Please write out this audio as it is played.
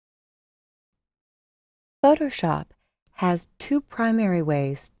Photoshop has two primary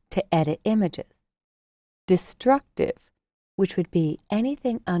ways to edit images. Destructive, which would be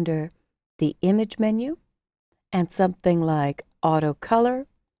anything under the image menu, and something like auto color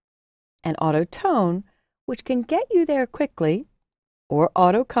and auto tone, which can get you there quickly, or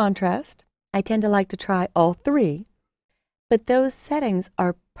auto contrast. I tend to like to try all three, but those settings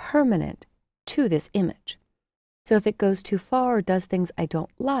are permanent to this image. So if it goes too far or does things I don't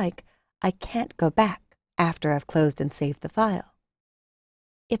like, I can't go back after I've closed and saved the file.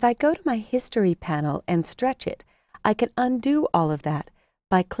 If I go to my History panel and stretch it, I can undo all of that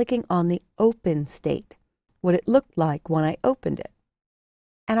by clicking on the Open state, what it looked like when I opened it.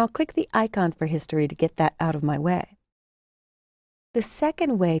 And I'll click the icon for History to get that out of my way. The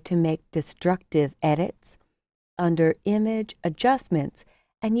second way to make destructive edits under Image Adjustments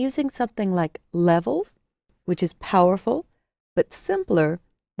and using something like Levels, which is powerful but simpler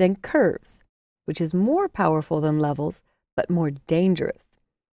than Curves, which is more powerful than Levels but more dangerous.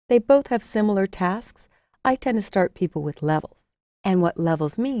 They both have similar tasks. I tend to start people with Levels. And what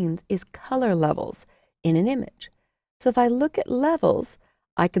Levels means is color levels in an image. So if I look at Levels,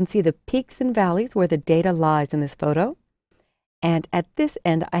 I can see the peaks and valleys where the data lies in this photo. And at this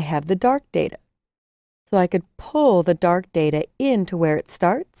end, I have the dark data. So I could pull the dark data into where it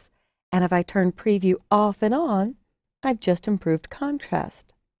starts. And if I turn preview off and on, I've just improved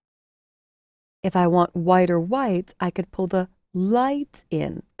contrast. If I want whiter whites, I could pull the lights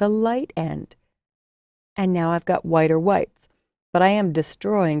in, the light end. And now I've got whiter whites, but I am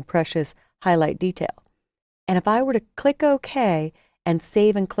destroying precious highlight detail. And if I were to click OK and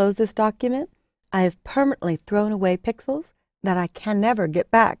save and close this document, I have permanently thrown away pixels that I can never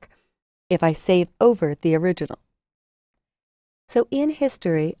get back if I save over the original. So in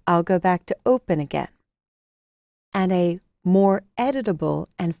History, I'll go back to Open again. And a more editable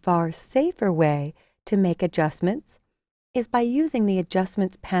and far safer way to make adjustments is by using the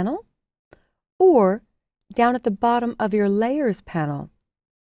Adjustments panel, or down at the bottom of your Layers panel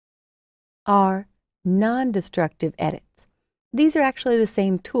are non-destructive edits. These are actually the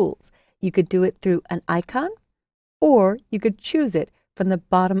same tools. You could do it through an icon, or you could choose it from the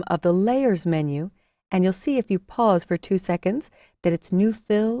bottom of the Layers menu, and you'll see if you pause for 2 seconds that it's New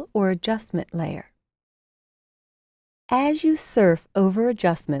Fill or Adjustment Layer. As you surf over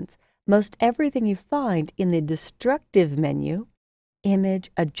adjustments, most everything you find in the Destructive menu, Image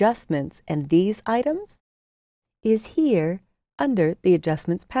Adjustments, and these items, is here under the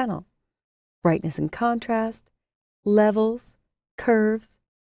Adjustments panel. Brightness and contrast, levels, curves,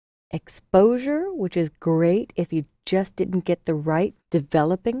 exposure, which is great if you just didn't get the right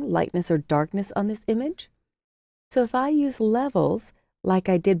developing lightness or darkness on this image. So if I use levels like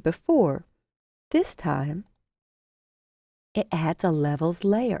I did before, this time it adds a levels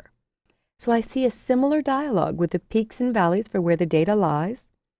layer. So I see a similar dialog with the peaks and valleys for where the data lies,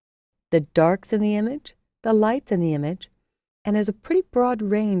 the darks in the image, the lights in the image, and there's a pretty broad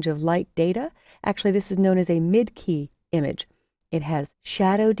range of light data. Actually, this is known as a mid-key image. It has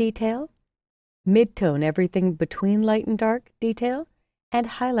shadow detail, mid-tone, everything between light and dark detail, and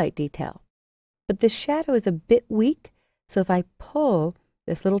highlight detail. But the shadow is a bit weak, so if I pull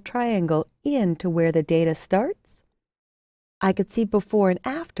this little triangle into where the data starts, I could see before and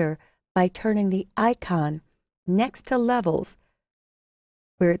after by turning the icon next to Levels,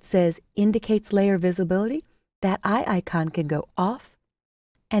 where it says Indicates Layer Visibility. That eye icon can go off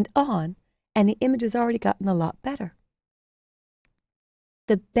and on, and the image has already gotten a lot better.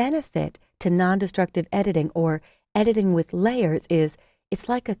 The benefit to non-destructive editing, or editing with layers, is it's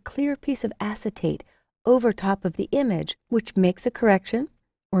like a clear piece of acetate over top of the image, which makes a correction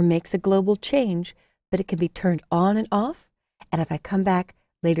or makes a global change, but it can be turned on and off. And if I come back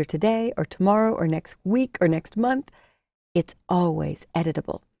later today or tomorrow or next week or next month, it's always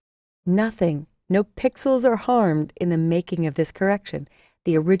editable. No pixels are harmed in the making of this correction.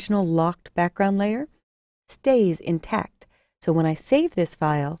 The original locked background layer stays intact. So when I save this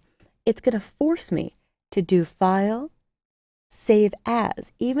file, it's going to force me to do File, Save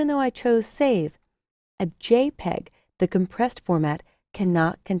As. Even though I chose Save, a JPEG, the compressed format,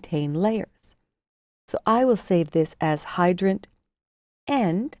 cannot contain layers. So I will save this as Hydrant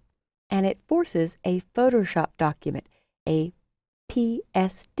End, and it forces a Photoshop document, a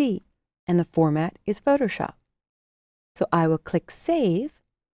PSD. And the format is Photoshop. So I will click Save,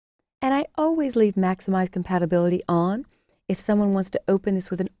 and I always leave Maximize Compatibility on. If someone wants to open this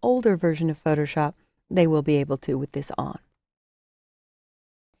with an older version of Photoshop, they will be able to with this on.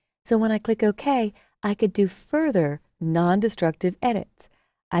 So when I click OK, I could do further non-destructive edits.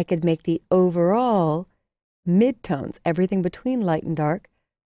 I could make the overall midtones, everything between light and dark,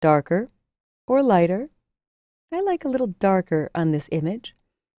 darker or lighter, I like a little darker on this image.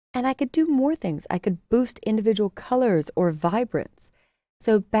 And I could do more things. I could boost individual colors or vibrance.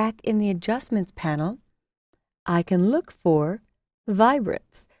 So back in the adjustments panel, I can look for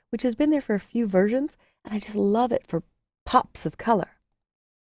vibrance, which has been there for a few versions, and I just love it for pops of color.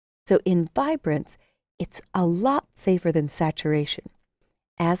 So in vibrance, it's a lot safer than saturation.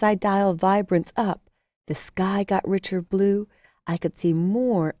 As I dial vibrance up, the sky got richer blue. I could see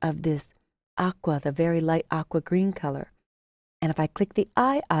more of this aqua, the very light aqua green color. And if I click the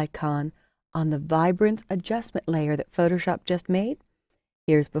eye icon on the vibrance adjustment layer that Photoshop just made,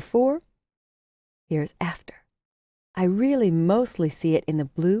 here's before, here's after. I really mostly see it in the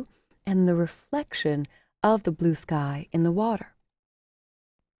blue and the reflection of the blue sky in the water.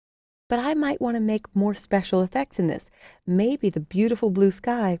 But I might want to make more special effects in this. Maybe the beautiful blue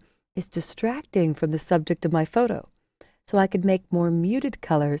sky is distracting from the subject of my photo. So I could make more muted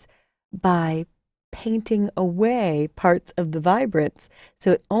colors by painting away parts of the vibrance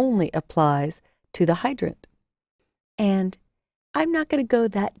so it only applies to the hydrant. And I'm not going to go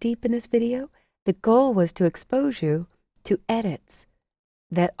that deep in this video. The goal was to expose you to edits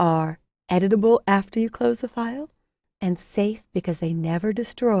that are editable after you close the file and safe because they never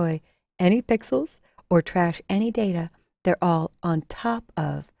destroy any pixels or trash any data. They're all on top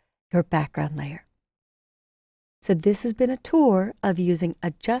of your background layer. So this has been a tour of using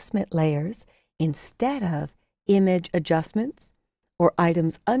adjustment layers instead of image adjustments or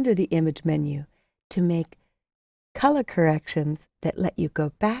items under the image menu to make color corrections that let you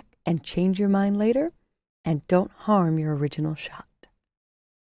go back and change your mind later and don't harm your original shot.